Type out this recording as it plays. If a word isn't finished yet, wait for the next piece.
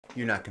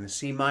You're not going to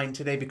see mine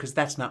today because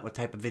that's not what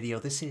type of video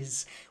this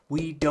is.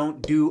 We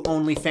don't do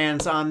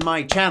OnlyFans on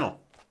my channel.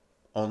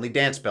 Only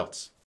dance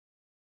belts.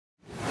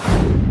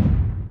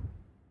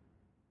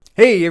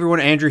 Hey everyone,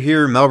 Andrew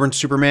here, Melbourne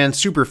Superman,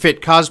 Super Fit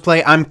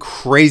Cosplay. I'm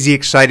crazy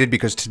excited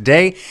because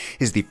today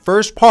is the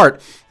first part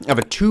of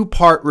a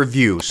two-part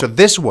review. So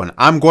this one,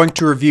 I'm going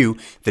to review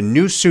the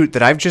new suit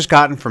that I've just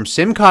gotten from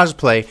Sim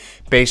Cosplay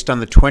based on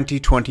the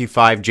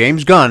 2025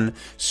 James Gunn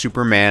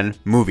Superman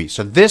movie.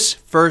 So this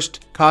first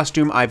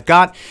costume I've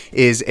got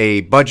is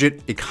a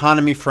budget,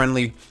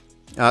 economy-friendly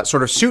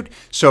sort of suit.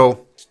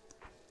 So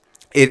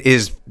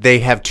they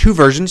have two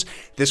versions.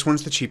 This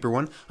one's the cheaper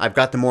one. I've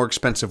got the more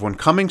expensive one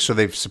coming, so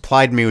they've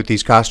supplied me with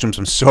these costumes.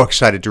 I'm so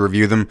excited to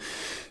review them.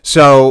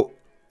 So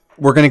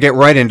we're going to get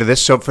right into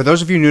this. So for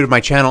those of you new to my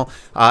channel,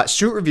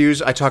 suit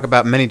reviews, I talk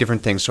about many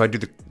different things. So I do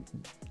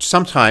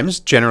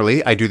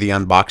generally, I do the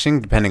unboxing,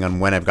 depending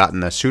on when I've gotten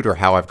the suit or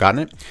how I've gotten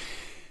it.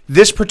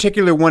 This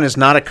particular one is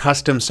not a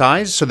custom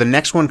size, so the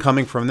next one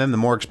coming from them, the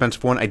more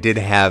expensive one, I did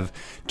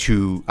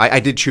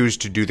choose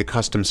to do the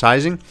custom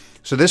sizing.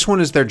 So this one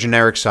is their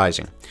generic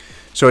sizing.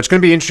 So it's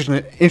going to be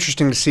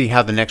interesting to see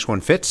how the next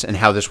one fits and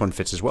how this one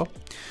fits as well.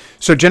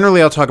 So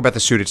generally, I'll talk about the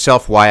suit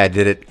itself, why I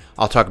did it.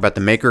 I'll talk about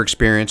the maker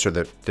experience or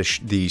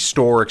the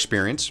store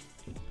experience,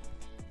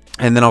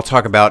 and then I'll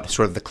talk about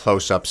sort of the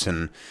close-ups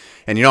and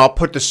I'll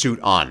put the suit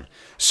on.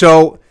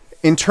 So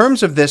in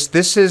terms of there's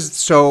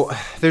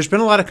been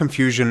a lot of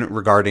confusion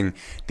regarding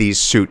these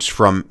suits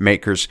from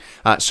makers.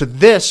 So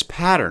this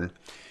pattern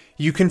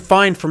you can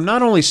find from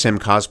not only Sim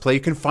Cosplay, you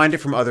can find it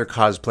from other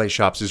cosplay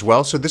shops as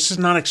well. So this is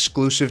not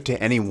exclusive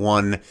to any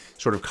one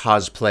sort of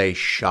cosplay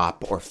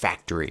shop or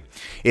factory.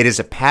 It is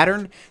a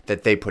pattern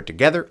that they put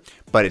together,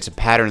 but it's a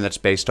pattern that's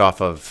based off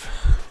of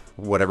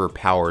whatever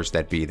powers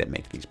that be that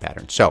make these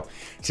patterns. So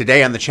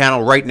today on the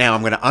channel right now,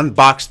 I'm going to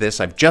unbox this.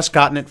 I've just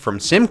gotten it from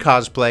Sim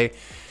Cosplay,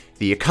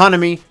 the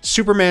Economy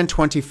Superman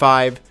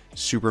 25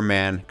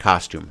 Superman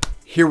costume.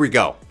 Here we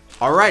go.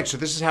 All right, so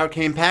this is how it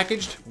came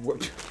packaged.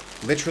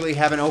 Literally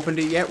haven't opened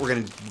it yet.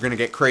 We're gonna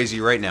get crazy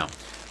right now.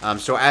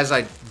 So as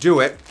I do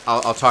it,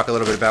 I'll talk a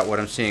little bit about what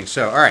I'm seeing.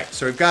 So all right,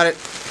 so we've got it.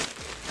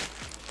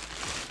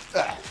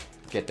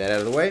 Get that out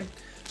of the way.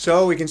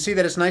 So we can see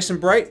that it's nice and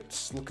bright.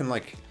 It's looking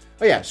like,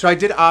 oh yeah. So I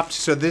did opt.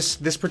 So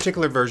this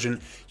particular version,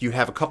 you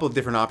have a couple of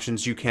different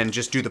options. You can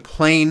just do the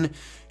plain.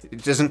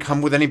 It doesn't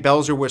come with any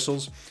bells or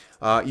whistles.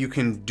 You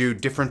can do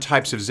different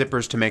types of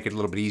zippers to make it a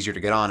little bit easier to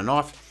get on and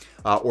off.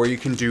 Or you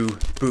can do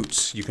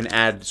boots. You can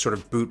add sort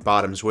of boot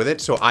bottoms with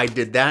it. So I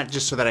did that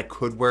just so that I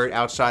could wear it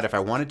outside if I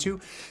wanted to.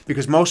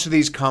 Because most of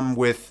these come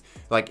with,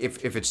 like,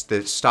 if it's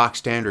the stock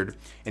standard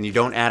and you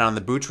don't add on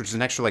the boots, which is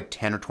an extra like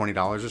 $10 or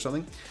 $20 or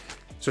something.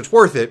 So it's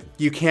worth it.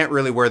 You can't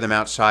really wear them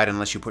outside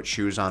unless you put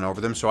shoes on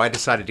over them. So I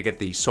decided to get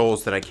the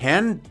soles that I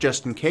can,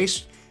 just in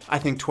case. I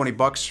think 20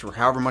 bucks or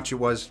however much it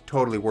was,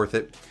 totally worth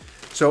it.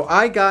 So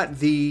I got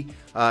the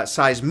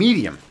size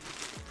medium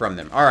from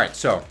them. All right,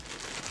 so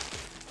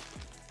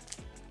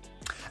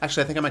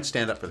actually, I think I might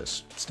stand up for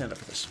this. Stand up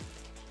for this.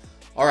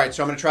 All right,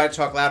 so I'm going to try to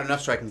talk loud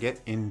enough so I can get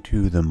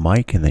into the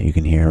mic and that you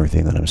can hear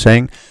everything that I'm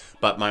saying.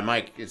 But my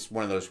mic is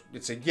one of those,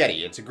 it's a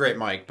Yeti. It's a great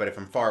mic, but if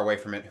I'm far away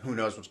from it, who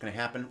knows what's going to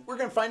happen? We're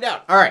going to find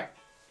out. All right.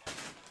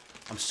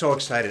 I'm so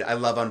excited. I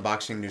love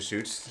unboxing new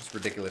suits. It's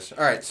ridiculous.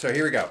 All right, so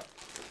here we go.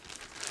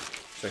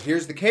 So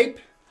here's the cape.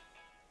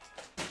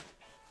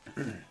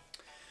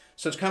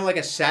 So it's kind of like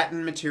a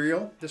satin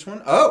material, this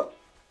one. Oh,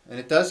 and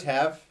it does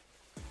have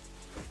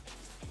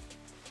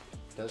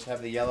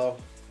the yellow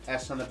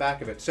S on the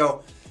back of it.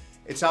 So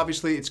it's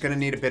going to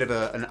need a bit of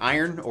an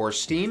iron or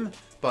steam,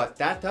 but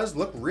that does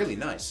look really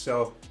nice.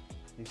 So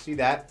you see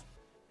that?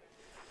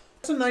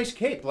 It's a nice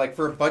cape, like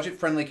for a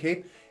budget-friendly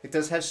cape. It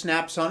does have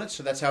snaps on it,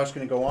 so that's how it's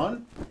going to go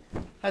on.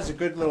 Has a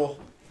good little,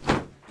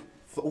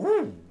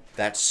 ooh,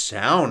 that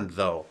sound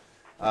though,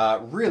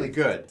 really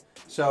good.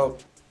 So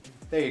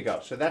there you go.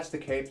 So that's the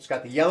cape. It's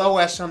got the yellow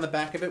S on the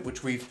back of it,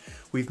 which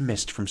we've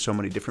missed from so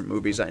many different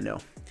movies, I know.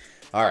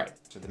 All right,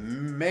 so the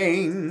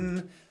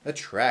main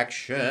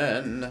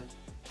attraction.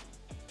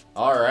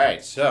 All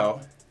right,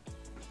 so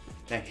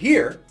now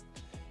here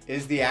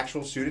is the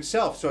actual suit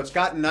itself. So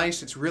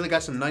it's really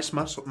got some nice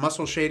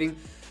muscle shading,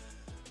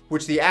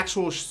 which the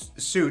actual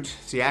suit,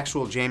 the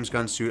actual James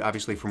Gunn suit,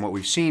 obviously from what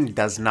we've seen,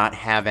 does not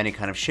have any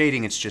kind of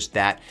shading. It's just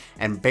that,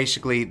 and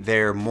basically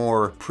their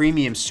more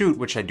premium suit,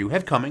 which I do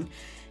have coming,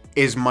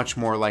 is much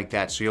more like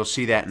that. So you'll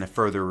see that in a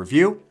further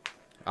review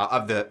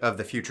of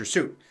the future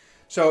suit.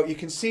 So you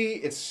can see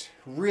it's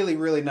really,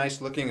 really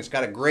nice looking. It's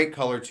got a great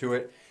color to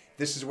it.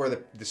 This is where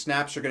the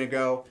snaps are going to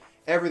go.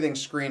 Everything's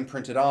screen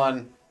printed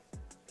on.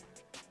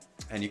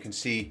 And you can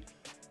see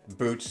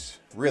boots,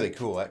 really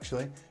cool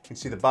actually. You can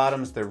see the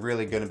bottoms, they're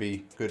really going to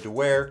be good to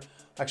wear.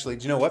 Actually,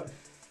 do you know what?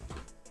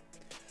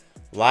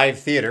 Live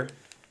theater.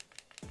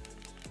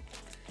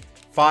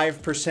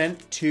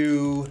 5%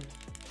 to,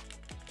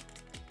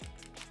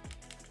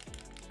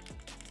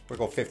 we'll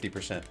go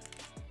 50%.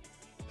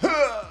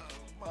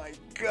 My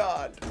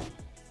God.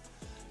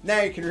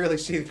 Now you can really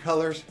see the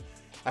colors.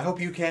 I hope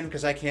you can,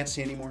 because I can't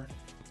see anymore.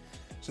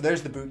 So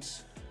there's the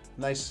boots.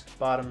 Nice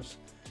bottoms.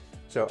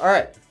 So, all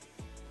right.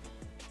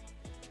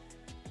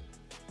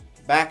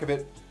 Back of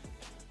it.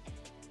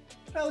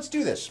 Now let's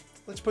do this.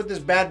 Let's put this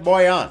bad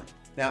boy on.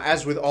 Now,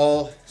 as with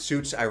all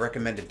suits, I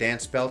recommend a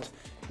dance belt.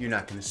 You're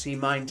not going to see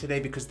mine today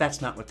because that's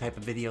not what type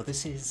of video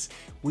this is.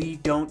 We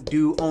don't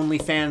do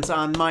OnlyFans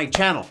on my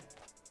channel.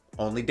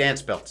 Only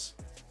dance belts.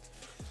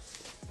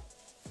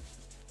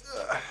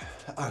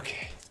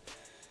 Okay.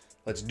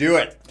 Let's do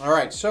it. All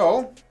right,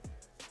 so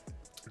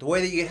the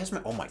way that you get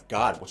my, oh my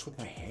God, what's with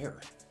my hair?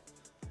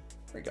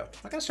 There we go.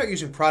 I gotta start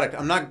using product.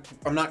 I'm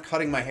not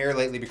cutting my hair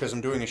lately because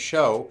I'm doing a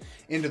show,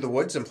 Into the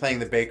Woods. I'm playing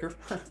the baker.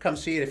 Come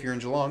see it if you're in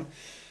Geelong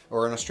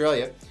or in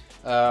Australia.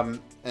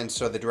 And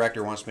so the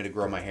director wants me to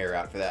grow my hair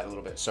out for that a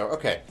little bit. So,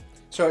 okay.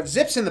 So it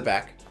zips in the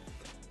back.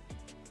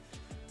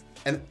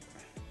 And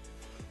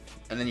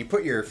then you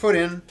put your foot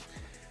in.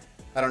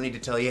 I don't need to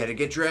tell you how to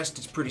get dressed.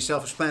 It's pretty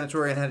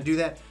self-explanatory on how to do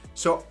that.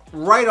 So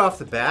right off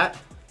the bat,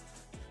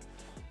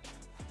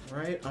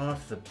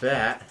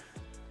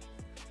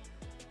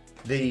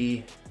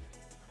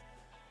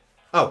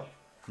 oh,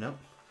 no.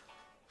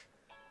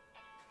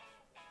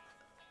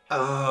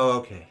 Oh,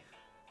 okay.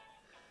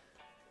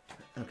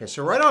 Okay,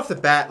 so right off the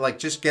bat, like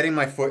just getting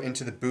my foot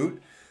into the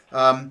boot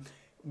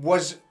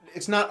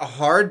it's not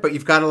hard, but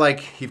you've got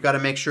to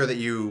make sure that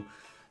you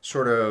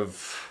sort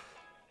of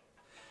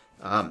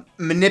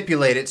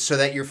manipulate it so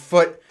that your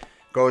foot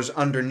goes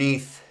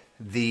underneath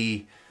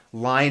the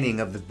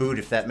lining of the boot,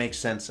 if that makes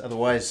sense.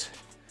 Otherwise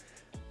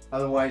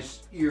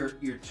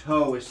your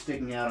toe is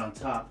sticking out on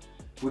top,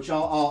 which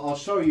I'll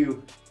show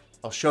you.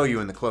 I'll show you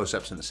in the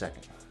close-ups in a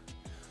second.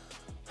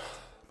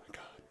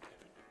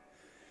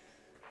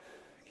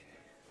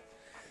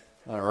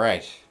 All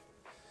right,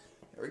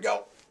 there we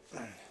go.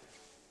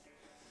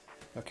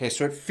 Okay,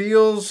 so it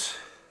feels,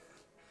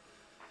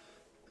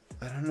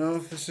 I don't know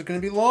if this is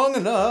going to be long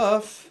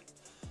enough.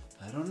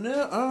 I don't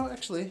know. Oh,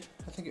 actually,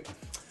 I think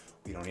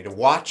we don't need a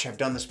watch. I've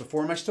done this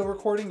before. Am I still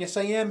recording? Yes,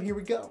 I am. Here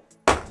we go.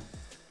 There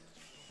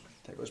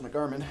goes my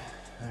Garmin.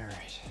 All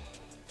right.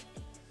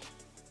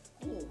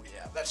 Oh,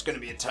 yeah, that's going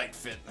to be a tight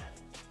fit.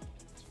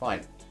 It's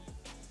fine.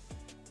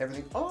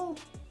 Everything, oh.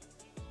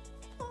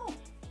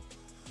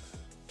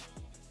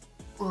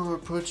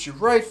 Put your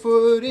right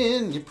foot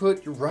in, you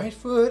put your right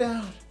foot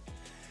out.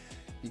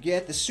 You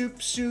get the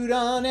super suit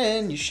on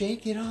and you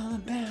shake it all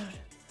about.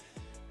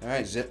 All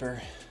right,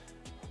 zipper.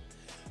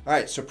 All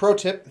right, so pro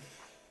tip.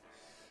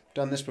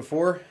 Done this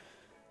before.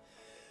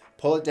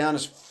 Pull it down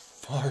as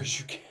far as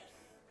you can.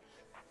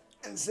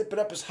 And zip it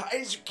up as high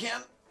as you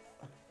can.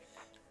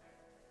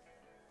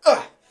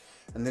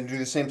 And then do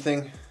the same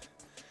thing in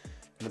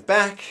the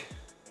back.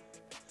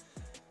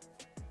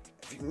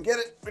 If you can get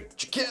it,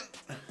 but you can't.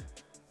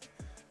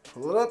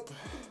 Pull it up.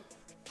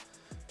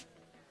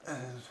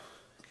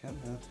 Come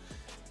on.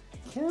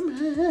 Come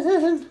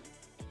on.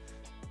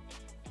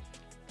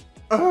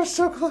 Oh,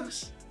 so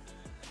close.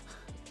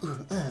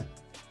 No,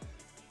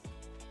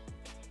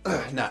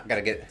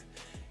 gotta get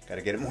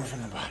it more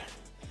from the bottom.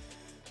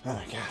 Oh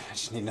my God, I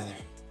just need another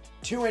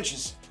 2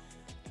 inches.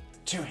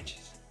 2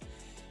 inches.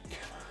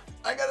 Come on.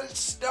 I gotta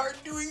start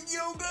doing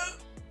yoga.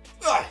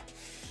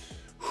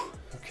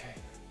 Okay.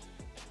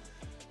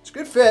 It's a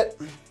good fit.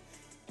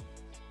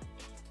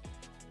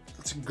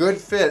 It's a good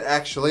fit,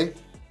 actually.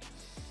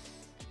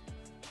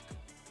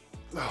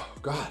 Oh,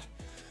 God.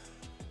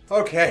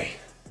 Okay.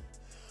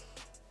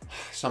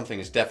 Something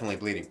is definitely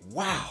bleeding.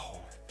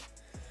 Wow.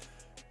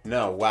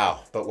 No,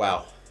 wow, but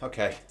wow.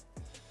 Okay.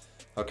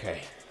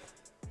 Okay.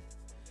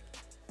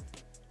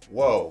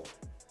 Whoa.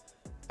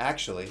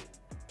 Actually,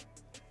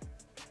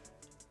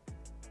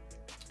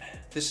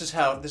 this is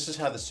how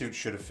the suit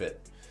should have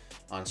fit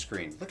on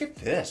screen. Look at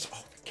this.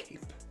 Oh, the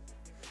cape.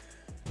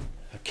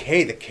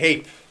 Okay, the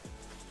cape.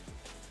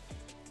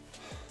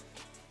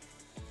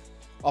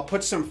 I'll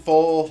put some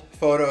full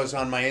photos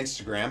on my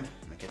Instagram. I'm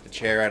gonna get the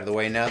chair out of the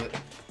way now that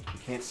you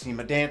can't see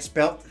my dance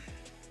belt.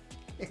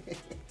 All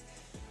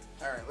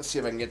right, let's see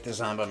if I can get this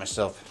on by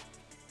myself.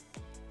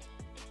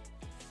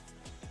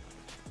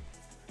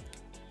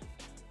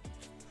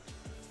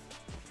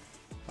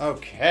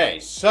 Okay,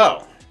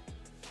 so,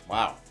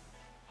 wow.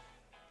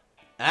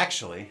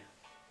 Actually,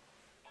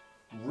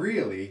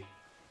 really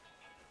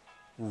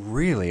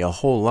a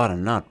whole lot of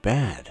not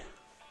bad.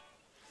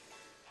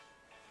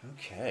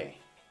 Okay.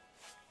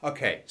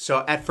 Okay,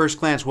 so at first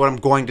glance, what I'm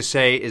going to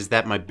say is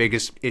that my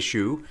biggest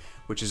issue,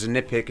 which is a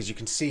nitpick, as you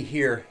can see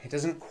here, it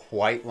doesn't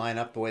quite line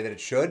up the way that it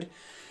should.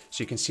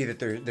 So you can see that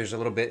there's a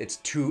little bit, it's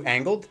too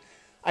angled.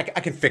 I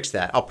can fix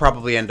that. I'll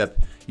probably end up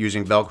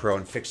using Velcro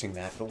and fixing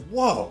that, but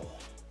whoa.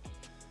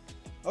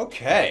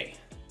 Okay.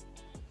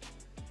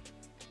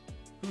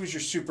 Who's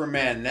your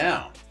Superman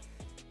now?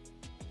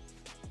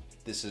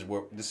 This is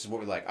what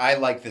we like. I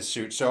like this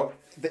suit. So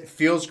it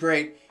feels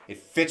great. It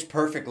fits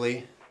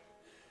perfectly.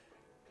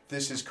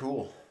 This is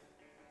cool.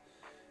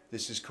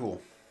 This is cool.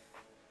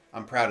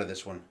 I'm proud of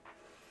this one.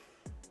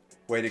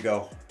 Way to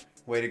go.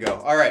 Way to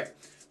go. All right,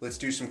 let's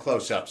do some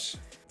close-ups.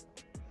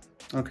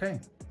 Okay,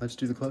 let's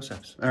do the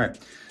close-ups. All right,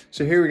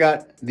 so here we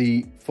got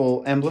the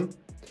full emblem.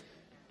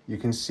 You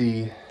can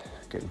see,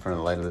 get in front of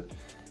the light of it,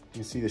 you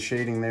can see the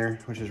shading there,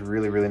 which is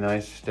really, really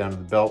nice, down to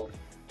the belt.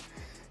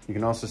 You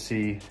can also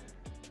see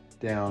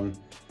down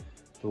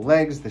the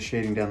legs, the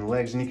shading down the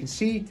legs, and you can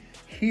see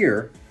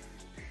here,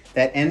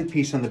 that end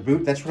piece on the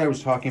boot, that's what I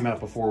was talking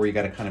about before, where you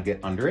gotta kind of get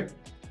under it.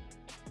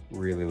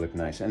 Really look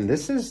nice. And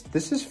this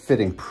is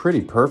fitting pretty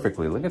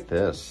perfectly. Look at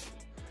this.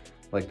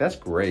 Like, that's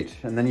great.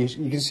 And then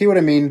you can see what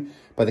I mean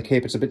by the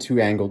cape. It's a bit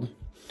too angled.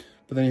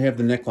 But then you have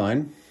the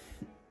neckline.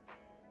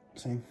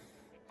 See?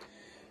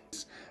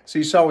 So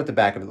you saw what the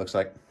back of it looks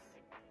like.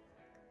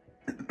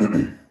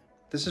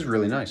 This is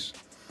really nice.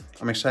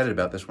 I'm excited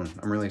about this one.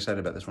 I'm really excited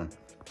about this one.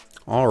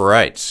 All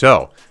right,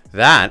 so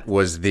that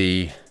was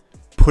the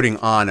putting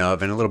on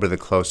of and a little bit of the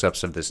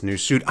close-ups of this new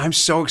suit. I'm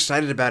so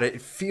excited about it.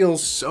 It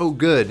feels so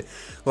good.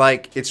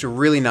 Like, it's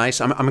really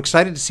nice. I'm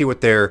excited to see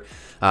what their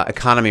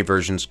economy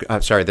versions,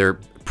 their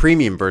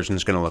premium version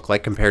is going to look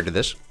like compared to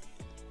this.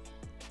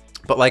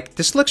 But like,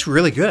 this looks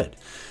really good.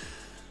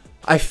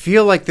 I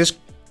feel like this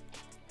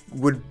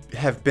would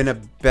have been a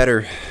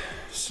better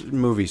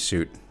movie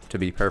suit, to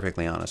be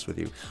perfectly honest with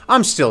you.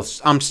 I'm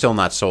still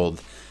not sold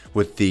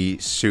with the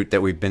suit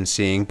that we've been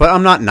seeing, but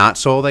I'm not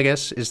sold, I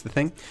guess, is the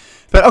thing.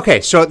 But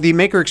okay, so the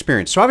maker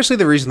experience. So obviously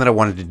the reason that I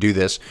wanted to do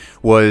this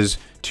was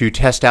to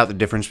test out the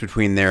difference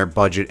between their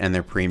budget and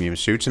their premium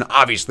suits. And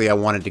obviously I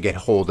wanted to get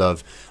hold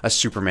of a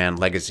Superman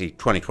Legacy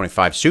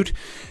 2025 suit.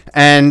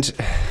 And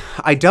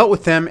I dealt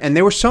with them and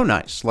they were so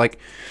nice. Like,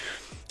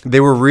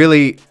 they were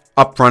really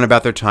upfront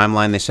about their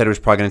timeline. They said it was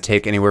probably going to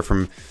take anywhere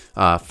from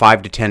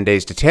 5 to 10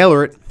 days to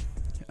tailor it,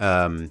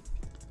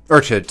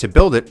 or to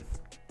build it,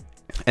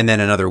 and then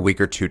another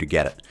week or two to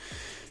get it.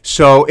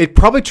 So it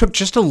probably took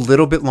just a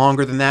little bit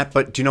longer than that,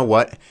 but do you know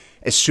what?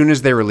 As soon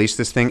as they released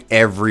this thing,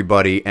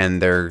 everybody and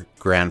their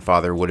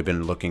grandfather would have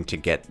been looking to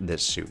get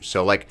this suit.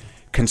 So like,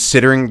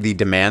 considering the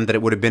demand that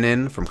it would have been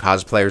in from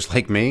cosplayers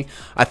like me,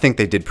 I think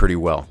they did pretty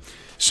well.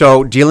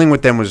 So dealing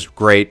with them was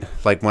great.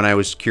 Like, when I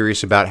was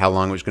curious about how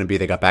long it was going to be,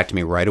 they got back to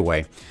me right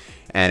away.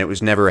 And it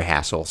was never a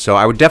hassle. So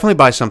I would definitely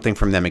buy something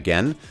from them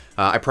again.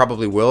 I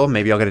probably will.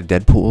 Maybe I'll get a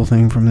Deadpool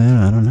thing from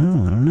them. I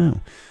don't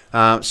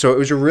know. So it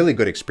was a really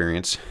good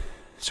experience.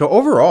 So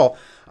overall,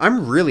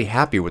 I'm really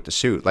happy with the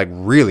suit. Like,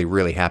 really,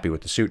 really happy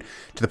with the suit.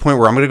 To the point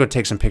where I'm going to go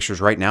take some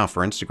pictures right now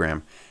for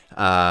Instagram.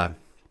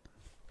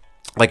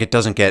 Like, it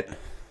doesn't get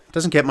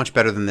much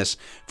better than this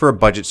for a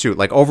budget suit.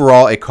 Like,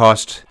 overall, it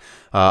cost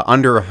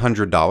under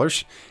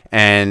 $100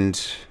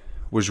 and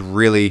was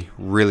really,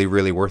 really,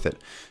 really worth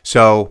it.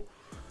 So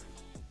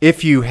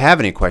if you have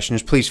any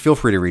questions, please feel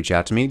free to reach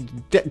out to me.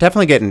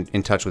 Definitely get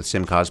in touch with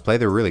Sim Cosplay.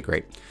 They're really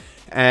great.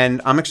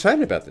 And I'm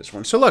excited about this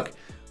one. So look,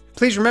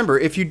 please remember,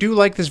 if you do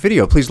like this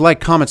video, please like,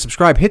 comment,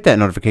 subscribe, hit that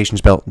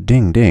notifications bell,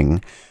 ding,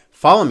 ding.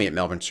 Follow me at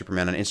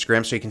melbournesuperman on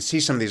Instagram so you can see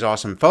some of these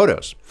awesome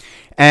photos.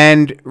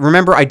 And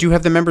remember, I do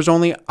have the members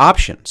only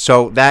option.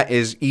 So that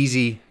is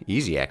easy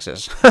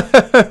access.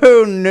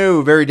 Oh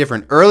no, very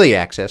different. Early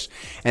access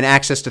and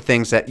access to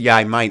things that, yeah,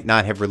 I might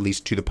not have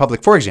released to the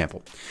public. For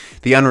example,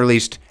 the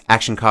unreleased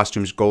Action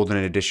Costumes Golden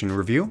Edition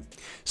review,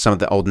 some of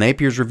the old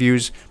Napier's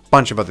reviews,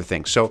 bunch of other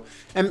things. So,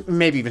 and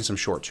maybe even some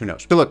shorts, who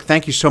knows. So look,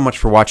 thank you so much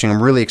for watching.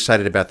 I'm really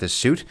excited about this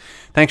suit.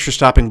 Thanks for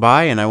stopping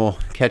by, and I will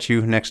catch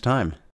you next time.